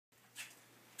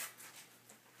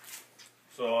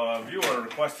So a viewer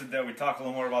requested that we talk a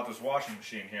little more about this washing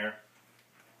machine here.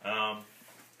 Trying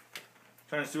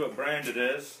to see what brand it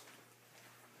is.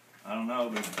 I don't know,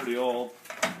 but it's pretty old.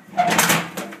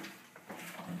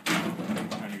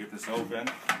 Trying to get this open.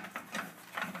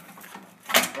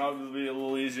 Probably be a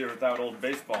little easier without old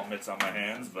baseball mitts on my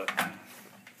hands, but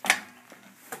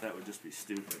that would just be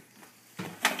stupid.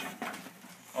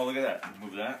 Oh, look at that.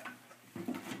 Move that.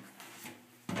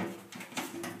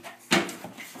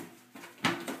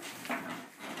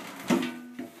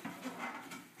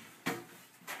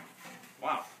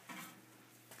 Wow.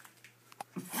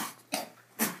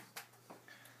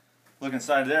 Look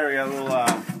inside there, we got a little,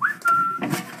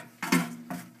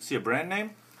 see a brand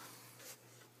name?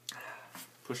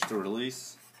 Push to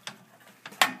release.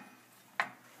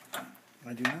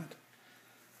 I do not.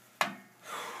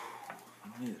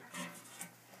 Neither.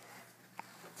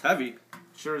 It's heavy.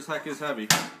 Sure as heck is heavy.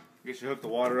 I guess you hook the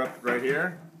water up right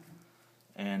here.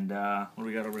 And what do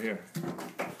we got over here?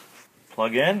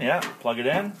 Plug in, yeah, plug it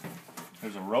in.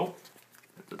 There's a rope.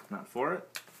 That's not for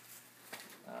it.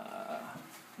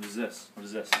 What is this? What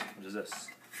is this? What is this?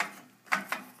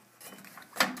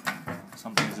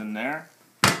 Something's in there.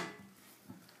 So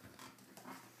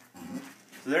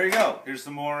there you go. Here's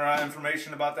some more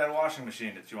information about that washing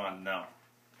machine that you wanted to know.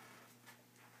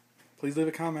 Please leave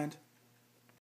a comment.